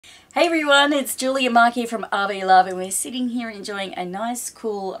Hey everyone, it's Julie and Marc here from RV Love, and we're sitting here enjoying a nice,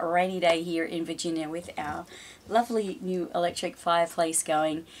 cool, rainy day here in Virginia with our lovely new electric fireplace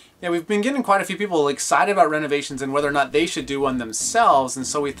going. Yeah, we've been getting quite a few people excited about renovations and whether or not they should do one themselves, and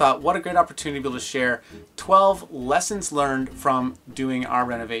so we thought what a great opportunity to be able to share 12 lessons learned from doing our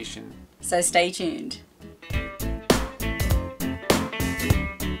renovation. So stay tuned.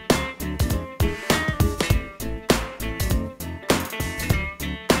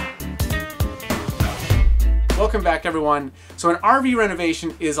 Welcome back everyone. So an RV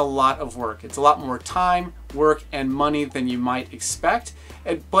renovation is a lot of work. It's a lot more time, work, and money than you might expect,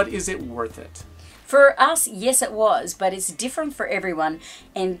 but is it worth it? For us, yes it was, but it's different for everyone,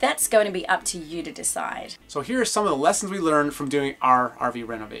 and that's going to be up to you to decide. So here are some of the lessons we learned from doing our RV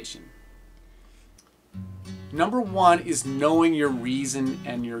renovation. Number one is knowing your reason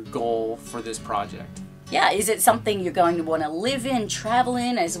and your goal for this project. Yeah, is it something you're going to want to live in, travel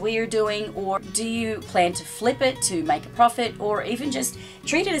in, as we are doing, or do you plan to flip it to make a profit, or even just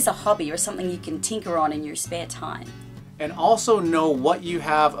treat it as a hobby or something you can tinker on in your spare time? And also know what you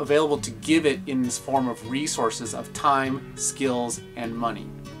have available to give it in this form of resources of time, skills, and money.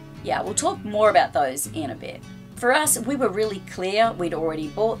 Yeah, we'll talk more about those in a bit. For us, we were really clear. We'd already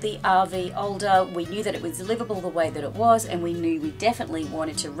bought the RV older. We knew that it was livable the way that it was, and we knew we definitely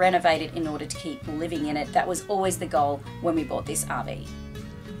wanted to renovate it in order to keep living in it. That was always the goal when we bought this RV.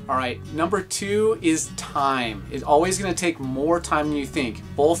 All right, number two is time. It's always going to take more time than you think,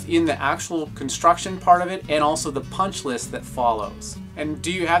 both in the actual construction part of it and also the punch list that follows. And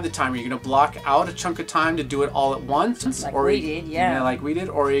do you have the time? Are you going to block out a chunk of time to do it all at once? Like we did, yeah. Like we did,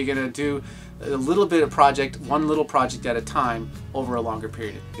 or are you going to do a little bit of project, one little project at a time over a longer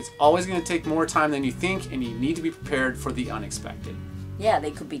period? It's always going to take more time than you think, and you need to be prepared for the unexpected. Yeah,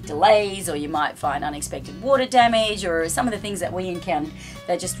 there could be delays, or you might find unexpected water damage, or some of the things that we encountered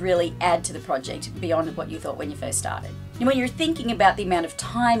that just really add to the project beyond what you thought when you first started. And when you're thinking about the amount of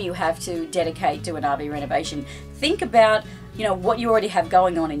time you have to dedicate to an RV renovation, think about what you already have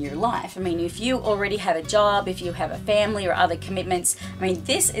going on in your life. I mean, if you already have a job, if you have a family or other commitments, I mean,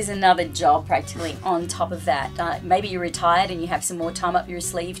 this is another job practically on top of that. Maybe you're retired and you have some more time up your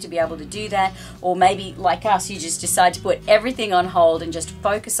sleeve to be able to do that, or maybe like us, you just decide to put everything on hold and just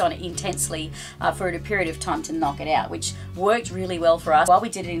focus on it intensely for a period of time to knock it out, which worked really well for us. While we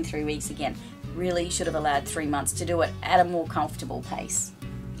did it in 3 weeks again, really should have allowed 3 months to do it at a more comfortable pace.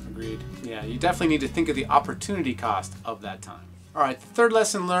 Agreed. Yeah, you definitely need to think of the opportunity cost of that time. All right, the third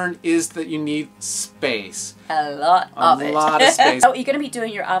lesson learned is that you need space. A lot of space. So you're going to be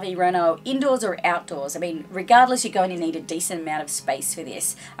doing your RV reno indoors or outdoors. I mean, regardless, you're going to need a decent amount of space for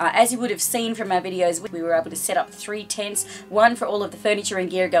this. As you would have seen from our videos, we were able to set up 3 tents, one for all of the furniture and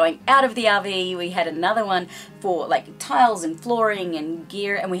gear going out of the RV. We had another one for like tiles and flooring and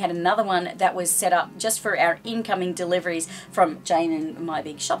gear, and we had another one that was set up just for our incoming deliveries from Jane and my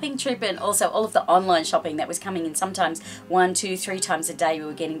big shopping trip, and also all of the online shopping that was coming in sometimes 1, 2, 3 times a day we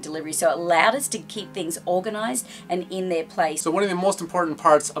were getting delivery. So it allowed us to keep things organized and in their place. So one of the most important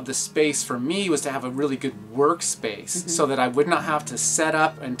parts of the space for me was to have a really good workspace, so that I would not have to set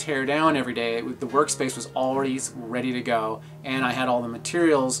up and tear down every day. The workspace was always ready to go, and I had all the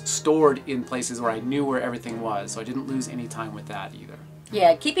materials stored in places where I knew where everything was, so I didn't lose any time with that either.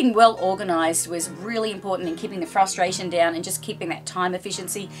 Yeah, keeping well organized was really important, in keeping the frustration down and just keeping that time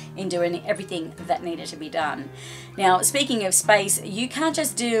efficiency in doing everything that needed to be done. Now, speaking of space, you can't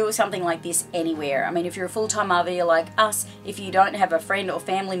just do something like this anywhere. I mean, if you're a full-time RVer like us, if you don't have a friend or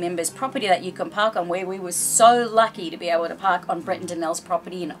family member's property that you can park on, where we were so lucky to be able to park on Brett and DANELLE's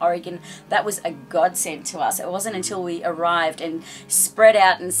property in Oregon, that was a godsend to us. It wasn't until we arrived and spread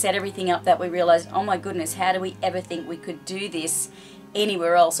out and set everything up that we realized, oh my goodness, how do we ever think we could do this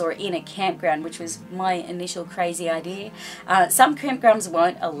anywhere else or in a campground, which was my initial crazy idea. Some campgrounds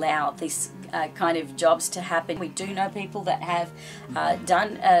won't allow this kind of jobs to happen. We do know people that have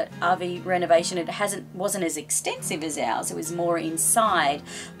done RV renovation. It wasn't as extensive as ours. It was more inside,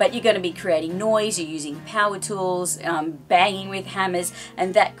 but you're going to be creating noise, you're using power tools, banging with hammers,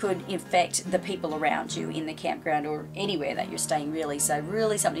 and that could affect the people around you in the campground or anywhere that you're staying, really. So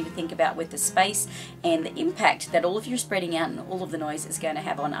really something to think about with the space and the impact that all of your spreading out and all of the noise is going to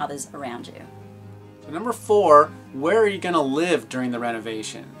have on others around you. So number 4 where are you going to live during the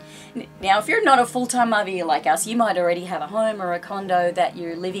renovation? Now, if you're not a full-time RVer like us, you might already have a home or a condo that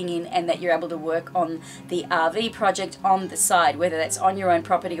you're living in and that you're able to work on the RV project on the side, whether that's on your own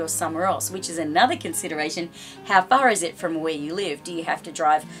property or somewhere else, which is another consideration. How far is it from where you live? Do you have to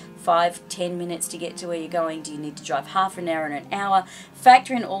drive 5-10 minutes to get to where you're going? Do you need to drive half an hour and an hour?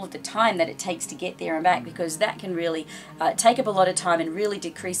 Factor in all of the time that it takes to get there and back, because that can really take up a lot of time and really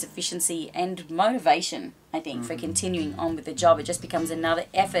decrease efficiency and motivation, I think, for continuing on with the job. It just becomes another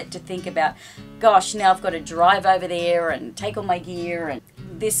effort to think about, gosh, now I've got to drive over there and take all my gear. And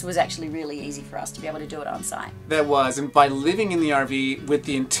this was actually really easy for us to be able to do it on site. That was, and by living in the RV with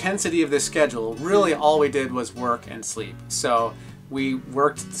the intensity of this schedule, really all we did was work and sleep. So we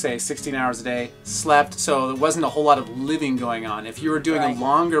worked, say, 16 hours a day, slept, so there wasn't a whole lot of living going on. If you were doing a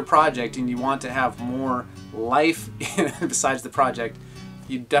longer project and you want to have more life besides the project,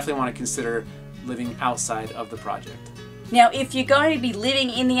 you definitely want to consider living outside of the project. Now, if you're going to be living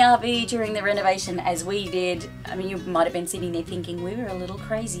in the RV during the renovation, as we did, I mean, you might have been sitting there thinking we were a little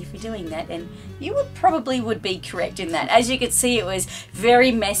crazy for doing that, and you probably would be correct in that. As you could see, it was very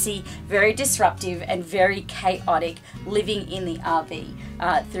messy, very disruptive, and very chaotic living in the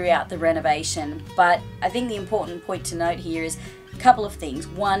RV throughout the renovation. But I think the important point to note here is couple of things.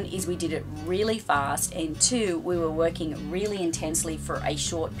 One is we did it really fast, and two, we were working really intensely for a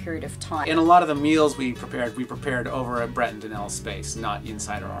short period of time. And a lot of the meals we prepared over at Brett and Danelle's space, not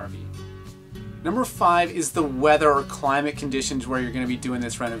inside our RV. Number 5 is the weather or climate conditions where you're going to be doing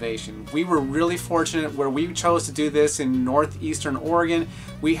this renovation. We were really fortunate where we chose to do this in northeastern Oregon.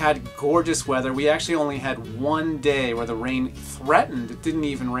 We had gorgeous weather. We actually only had one day where the rain threatened. It didn't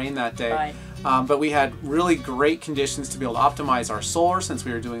even rain that day. Right. But we had really great conditions to be able to optimize our solar since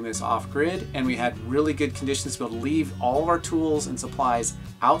we were doing this off-grid, and we had really good conditions to be able to leave all of our tools and supplies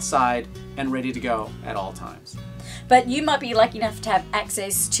outside and ready to go at all times. But you might be lucky enough to have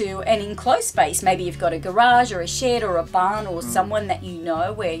access to an enclosed space. Maybe you've got a garage or a shed or a barn or someone that you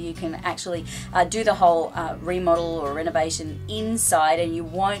know where you can actually do the whole remodel or renovation inside, and you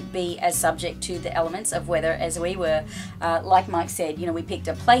won't be as subject to the elements of weather as we were. Like Mike said, you know, we picked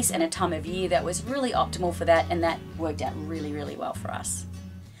a place and a time of year that was really optimal for that, and that worked out really, really well for us.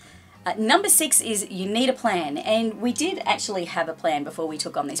 Number 6 is you need a plan, and we did actually have a plan before we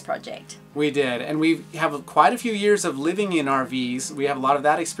took on this project. We did, and we have quite a few years of living in RVs. We have a lot of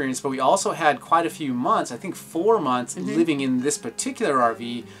that experience, but we also had quite a few months, I think 4 months, living in this particular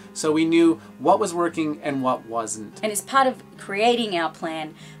RV, so we knew what was working and what wasn't. And as part of creating our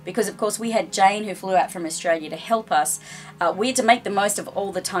plan, because of course we had Jane who flew out from Australia to help us, we had to make the most of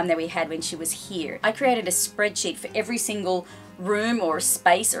all the time that we had when she was here. I created a spreadsheet for every single room or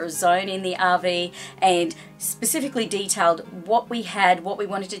space or zone in the RV, and specifically detailed what we had, what we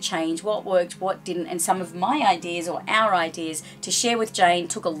wanted to change, what worked, what didn't, and some of my ideas or our ideas to share with Jane.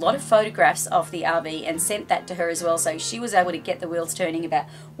 Took a lot of photographs of the RV and sent that to her as well, so she was able to get the wheels turning about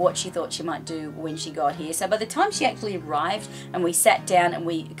what she thought she might do when she got here. So by the time she actually arrived and we sat down and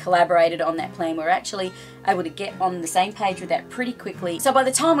we collaborated on that plan, we were actually able to get on the same page with that pretty quickly. So by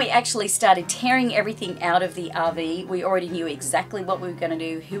the time we actually started tearing everything out of the RV, we already knew exactly what we were going to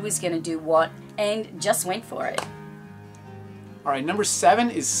do, who was going to do what, and just went for it. All right, number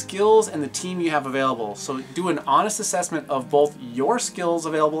 7 is skills and the team you have available. So do an honest assessment of both your skills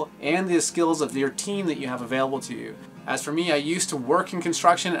available and the skills of your team that you have available to you. As for me, I used to work in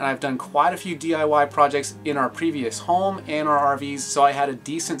construction, and I've done quite a few DIY projects in our previous home and our RVs, so I had a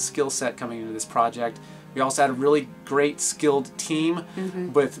decent skill set coming into this project. We also had a really great skilled team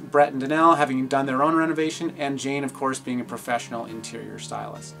with Brett and Danelle having done their own renovation, and Jane, of course, being a professional interior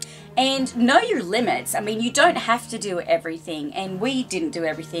stylist. And know your limits. I mean, you don't have to do everything, and we didn't do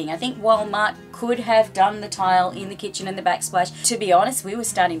everything. I think while Marc could have done the tile in the kitchen and the backsplash, to be honest, we were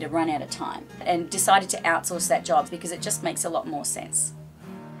starting to run out of time and decided to outsource that job because it just makes a lot more sense.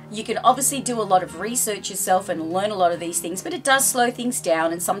 You can obviously do a lot of research yourself and learn a lot of these things, but it does slow things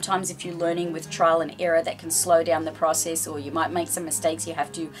down, and sometimes if you're learning with trial and error, that can slow down the process, or you might make some mistakes you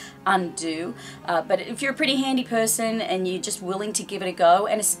have to undo. But if you're a pretty handy person and you're just willing to give it a go,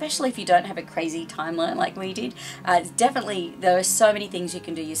 and especially if you don't have a crazy timeline like we did, definitely there are so many things you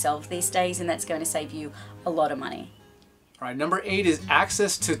can do yourself these days, and that's going to save you a lot of money. All right, number 8 is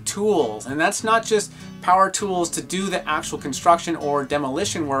access to tools, and that's not just power tools to do the actual construction or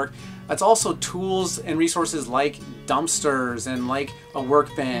demolition work. That's also tools and resources like dumpsters and like a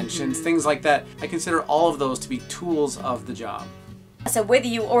workbench and things like that. I consider all of those to be tools of the job. So whether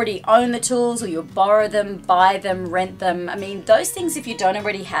you already own the tools or you borrow them, buy them, rent them, I mean, those things, if you don't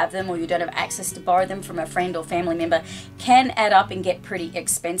already have them or you don't have access to borrow them from a friend or family member, can add up and get pretty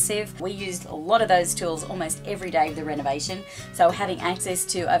expensive. We used a lot of those tools almost every day of the renovation. So having access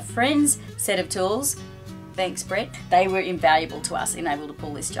to a friend's set of tools, thanks Brett, they were invaluable to us in able to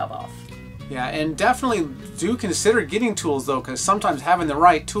pull this job off. Yeah, and definitely do consider getting tools though, because sometimes having the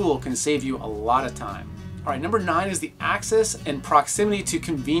right tool can save you a lot of time. All right, number 9 is the access and proximity to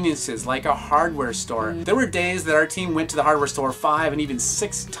conveniences like a hardware store. There were days that our team went to the hardware store 5 and even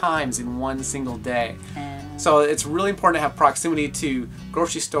 6 times in one single day. So it's really important to have proximity to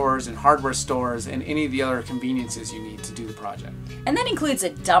grocery stores and hardware stores and any of the other conveniences you need to do the project. And that includes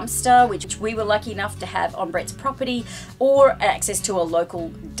a dumpster, which we were lucky enough to have on Brett's property, or access to a local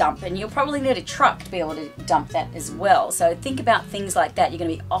dump. And you'll probably need a truck to be able to dump that as well. So think about things like that. You're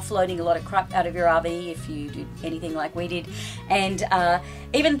going to be offloading a lot of crap out of your RV if you do anything like we did. And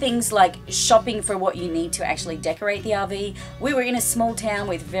even things like shopping for what you need to actually decorate the RV. We were in a small town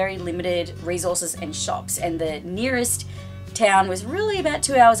with very limited resources and shops, and the nearest town was really about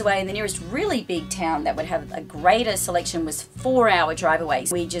 2 hours away, and the nearest really big town that would have a greater selection was 4-hour drive away.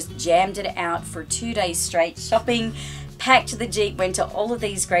 We just jammed it out for 2 days straight, shopping, packed the Jeep, went to all of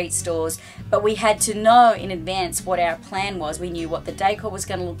these great stores, but we had to know in advance what our plan was. We knew what the decor was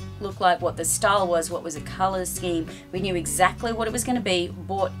going to look like, what the style was, what was the color scheme. We knew exactly what it was going to be,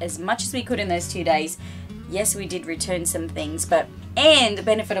 bought as much as we could in those 2 days. Yes, we did return some things, and the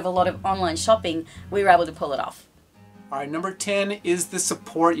benefit of a lot of online shopping, we were able to pull it off. All right, number 10 is the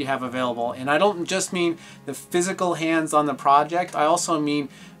support you have available. And I don't just mean the physical hands on the project, I also mean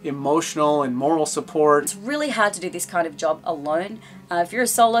emotional and moral support. It's really hard to do this kind of job alone. If you're a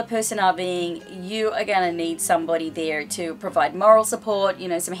solo person RVing, you are going to need somebody there to provide moral support, you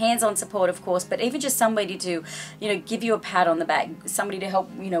know, some hands-on support of course, but even just somebody to, you know, give you a pat on the back, somebody to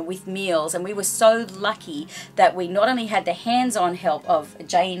help, you know, with meals. And we were so lucky that we not only had the hands-on help of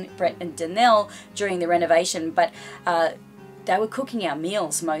Jane, Brett and Danelle during the renovation, but they were cooking our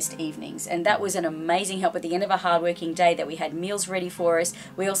meals most evenings, and that was an amazing help at the end of a hard-working day, that we had meals ready for us.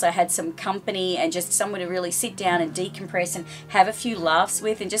 We also had some company and just someone to really sit down and decompress and have a few laughs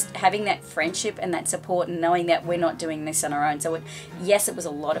with, and just having that friendship and that support and knowing that we're not doing this on our own. So yes, it was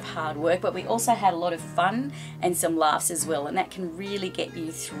a lot of hard work, but we also had a lot of fun and some laughs as well, and that can really get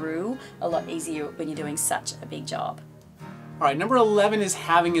you through a lot easier when you're doing such a big job. All right, number 11 is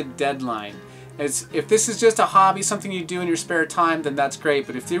having a deadline. If this is just a hobby, something you do in your spare time, then that's great.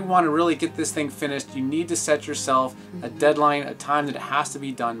 But if you want to really get this thing finished, you need to set yourself a deadline, a time that it has to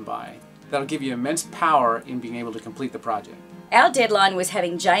be done by. That'll give you immense power in being able to complete the project. Our deadline was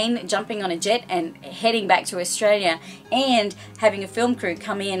having Jane jumping on a jet and heading back to Australia, and having a film crew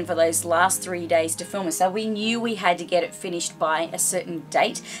come in for those last 3 days to film it. So we knew we had to get it finished by a certain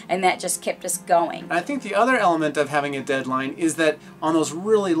date, and that just kept us going. And I think the other element of having a deadline is that on those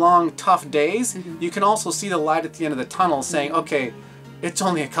really long, tough days, you can also see the light at the end of the tunnel saying, okay, it's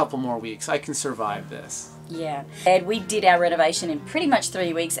only a couple more weeks, I can survive this. Yeah, and we did our renovation in pretty much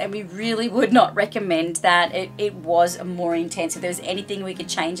 3 weeks, and we really would not recommend that. It was more intense. If there was anything we could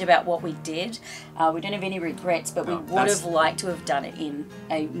change about what we did, we don't have any regrets, but we would have liked to have done it in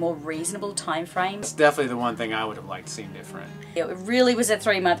a more reasonable time frame. That's definitely the one thing I would have liked to see different. It really was a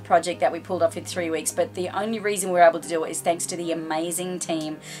 3-month project that we pulled off in 3 weeks, but the only reason we were able to do it is thanks to the amazing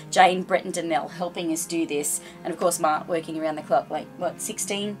team, Jane, Brett and Danelle, helping us do this, and of course Marc working around the clock, like what,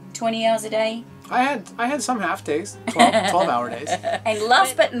 16, 20 hours a day? I had some half days, 12-hour days. And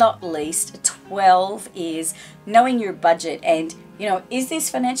last but not least, 12 is knowing your budget and, you know, is this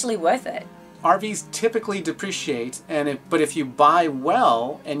financially worth it? RVs typically depreciate, but if you buy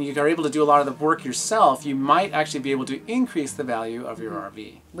well and you are able to do a lot of the work yourself, you might actually be able to increase the value of your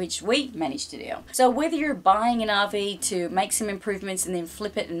RV. Which we managed to do. So whether you're buying an RV to make some improvements and then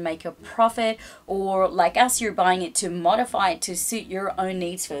flip it and make a profit, or like us, you're buying it to modify it to suit your own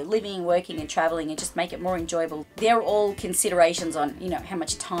needs for living, working and traveling and just make it more enjoyable, they're all considerations on, you know, how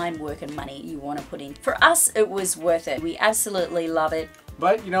much time, work and money you want to put in. For us, it was worth it. We absolutely love it.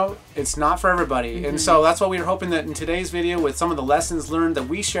 But, you know, it's not for everybody. And so that's why we were hoping that in today's video, with some of the lessons learned that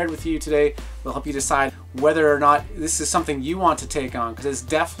we shared with you today, will help you decide whether or not this is something you want to take on, because it's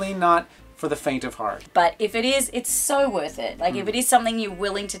definitely not for the faint of heart. But if it is, it's so worth it. Like if it is something you're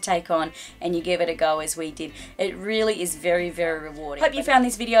willing to take on and you give it a go as we did, it really is very, very rewarding. Hope you found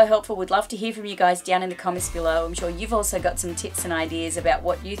this video helpful. We'd love to hear from you guys down in the comments below. I'm sure you've also got some tips and ideas about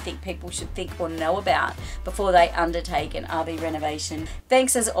what you think people should think or know about before they undertake an RV renovation.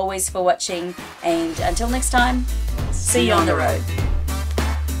 Thanks as always for watching, and until next time, see you on the road.